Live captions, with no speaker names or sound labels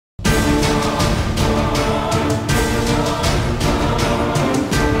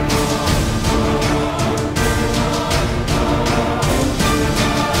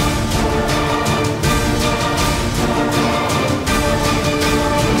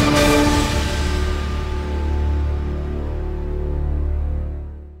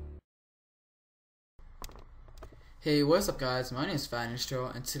Hey, what's up guys, my name is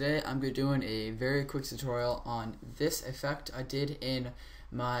Fanistro, and today I'm going to be doing a very quick tutorial on this effect I did in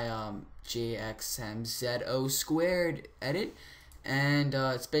my JXMZO squared edit, and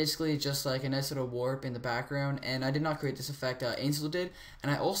it's basically just like a nice little warp in the background, and I did not create this effect, Ansel did,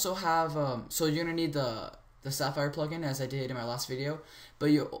 and I also have, so you're going to need the Sapphire plugin as I did in my last video,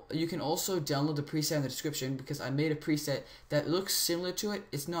 but you can also download the preset in the description because I made a preset that looks similar to it.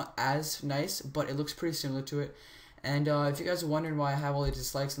 It's not as nice, but it looks pretty similar to it. And if you guys are wondering why I have all the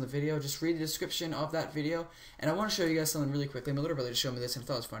dislikes in the video, just read the description of that video. And I want to show you guys something really quickly. My little brother just showed me this and I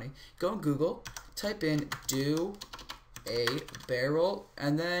thought it was funny. Go on Google, type in do a barrel,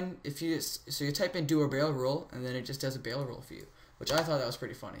 and then if you you type in do a barrel roll, and then it just does a barrel roll for you, which I thought that was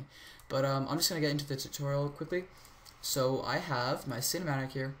pretty funny. But I'm just gonna get into the tutorial quickly. So I have my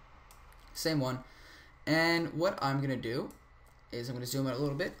cinematic here, same one, and what I'm gonna do is I'm going to zoom out a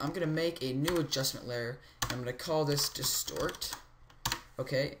little bit. I'm going to make a new adjustment layer. I'm going to call this distort.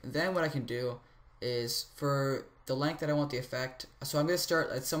 Okay, then what I can do is for the length that I want the effect, so I'm going to start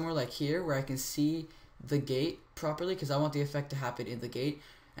at somewhere like here where I can see the gate properly because I want the effect to happen in the gate.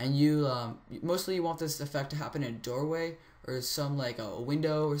 And you mostly you want this effect to happen in a doorway or some like a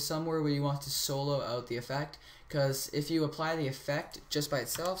window or somewhere where you want to solo out the effect, because if you apply the effect just by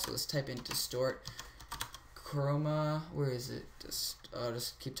itself, so let's type in distort chroma, where is it?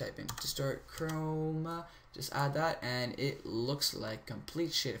 Just keep typing distort chroma, just add that, and it looks like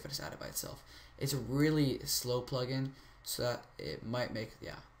complete shit if I just add it by itself. It's a really slow plugin, so that it might make,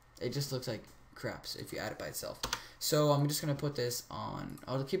 yeah, it just looks like crap if you add it by itself. So I'm just gonna put this on,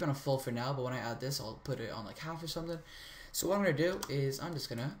 I'll keep it on full for now, but when I add this I'll put it on like half or something. So what I'm gonna do is I'm just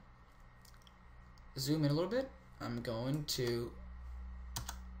gonna zoom in a little bit. I'm going to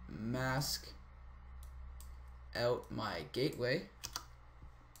mask out my gateway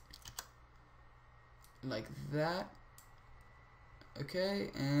like that, okay,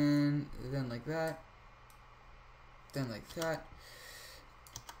 and then like that, then like that,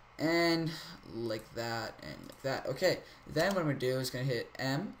 and like that, and like that. Okay, then what I'm gonna do is gonna hit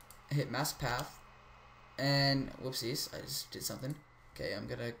M, hit mask path, and whoopsies, I just did something. Okay, I'm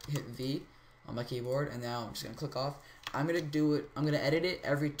gonna hit V on my keyboard, and now I'm just gonna click off. I'm gonna edit it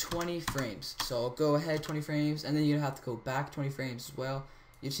every 20 frames. So I'll go ahead 20 frames, and then you have to go back 20 frames as well.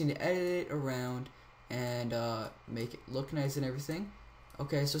 You just need to edit it around and make it look nice and everything.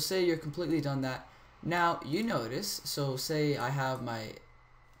 Okay, so say you're completely done that. Now you notice, so say I have my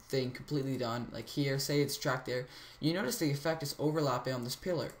thing completely done, like here, say it's tracked there. You notice the effect is overlapping on this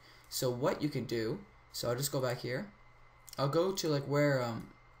pillar. So what you can do, so I'll just go back here. I'll go to like where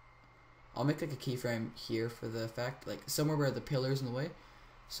I'll make like a keyframe here for the effect, like somewhere where the pillar's in the way.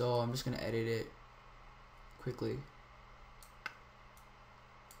 So I'm just gonna edit it quickly.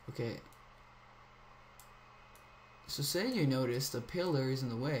 Okay. So say you notice the pillar is in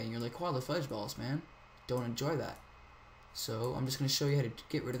the way and you're like, wow, the fudge balls, man. Don't enjoy that. So I'm just gonna show you how to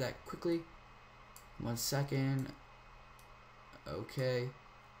get rid of that quickly. 1 second. Okay.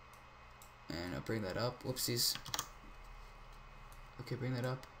 And I'll bring that up. Whoopsies. Okay, bring that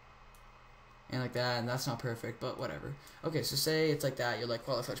up. And like that, and that's not perfect, but whatever. Okay, so say it's like that, you're like,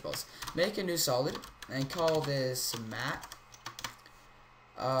 well, fudge balls. Make a new solid and call this matte.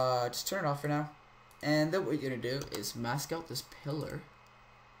 Just turn it off for now. And then what you're gonna do is mask out this pillar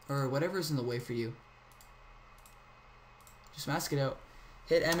or whatever's in the way for you. Just mask it out.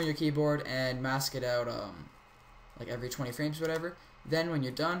 Hit M on your keyboard and mask it out like every 20 frames, whatever. Then when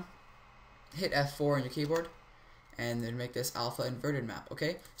you're done, hit F4 on your keyboard, and then make this alpha inverted map.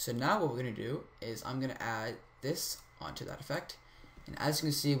 Okay, so now what we're gonna do is I'm gonna add this onto that effect, and as you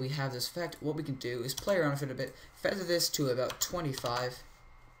can see we have this effect. What we can do is play around with it a bit, feather this to about 25.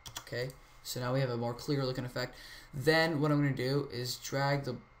 Okay, so now we have a more clear looking effect. Then what I'm gonna do is drag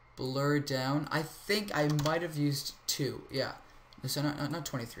the blur down. I think I might have used 2. Yeah, so not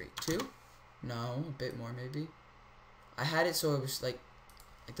 23, 2? No, a bit more maybe. I had it so it was like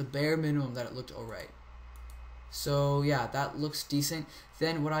the bare minimum that it looked alright. So yeah, that looks decent.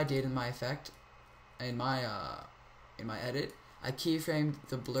 Then what I did in my effect, in my edit, I keyframed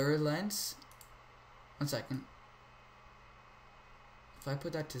the blur lens. 1 second. If I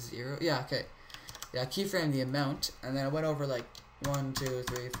put that to 0, yeah, okay. Yeah, I keyframed the amount, and then I went over like 1, 2,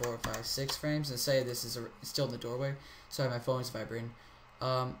 3, 4, 5, 6 frames, and say this is still in the doorway. Sorry, my phone is vibrating.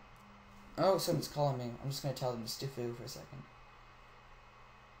 Oh, someone's calling me. I'm just gonna tell them to stiffu for a second.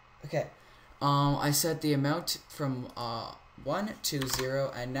 Okay. I set the amount from 1 to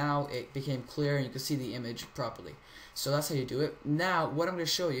 0, and now it became clear and you can see the image properly. So that's how you do it. Now what I'm going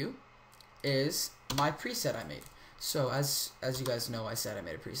to show you is my preset I made. So as you guys know, I said I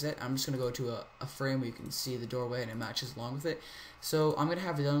made a preset. I'm just gonna go to a frame where you can see the doorway and it matches along with it. So I'm gonna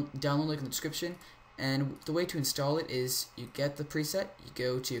have a download link in the description, and the way to install it is you get the preset, you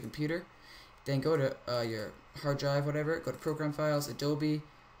go to your computer, then go to your hard drive, whatever, go to Program Files, Adobe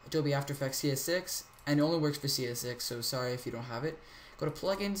After Effects CS6, and it only works for CS6, so sorry if you don't have it. Go to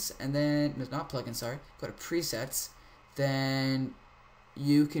Plugins, and then, no, not Plugins, sorry, go to Presets, then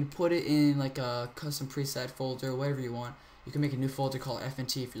you can put it in like a custom preset folder, whatever you want. You can make a new folder called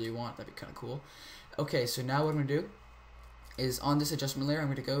FNT if you really want, that'd be kind of cool. Okay, so now what I'm going to do is on this adjustment layer, I'm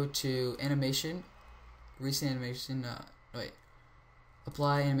going to go to Animation, Recent Animation,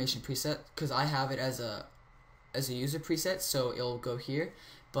 Apply Animation Preset, because I have it as a user preset, so it'll go here.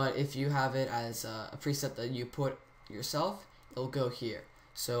 But if you have it as a preset that you put yourself, it'll go here.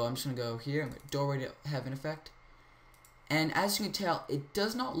 So I'm just going to go here, I'm going to Doorway to Heaven effect. And as you can tell, it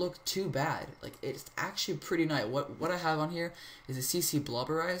does not look too bad. Like, it's actually pretty nice. What I have on here is a CC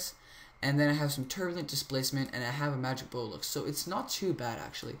Blobberize, and then I have some Turbulent Displacement, and I have a Magic Bow look. So it's not too bad,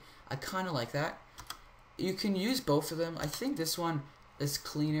 actually. I kind of like that. You can use both of them. I think this one is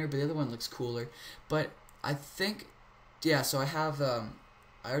cleaner, but the other one looks cooler. But I think, yeah, so I have, I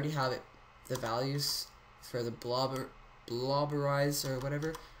already have it, the values for the Blobberize or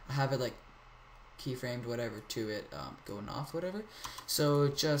whatever. I have it, like, keyframed whatever to it going off whatever, so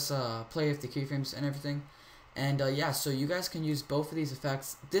just play with the keyframes and everything. And yeah, so you guys can use both of these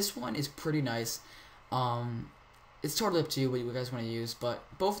effects. This one is pretty nice. It's totally up to you what you guys want to use, but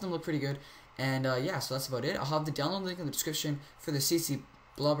both of them look pretty good. And yeah, so that's about it. I'll have the download link in the description for the CC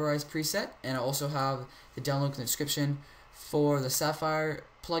Blobberize preset, and I also have the download link in the description for the Sapphire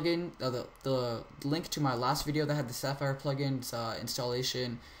plugin, the link to my last video that had the Sapphire plugins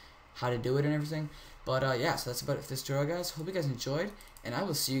installation, how to do it and everything. But yeah, so that's about it for this tutorial, guys. Hope you guys enjoyed, and I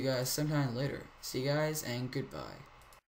will see you guys sometime later. See you guys, and goodbye.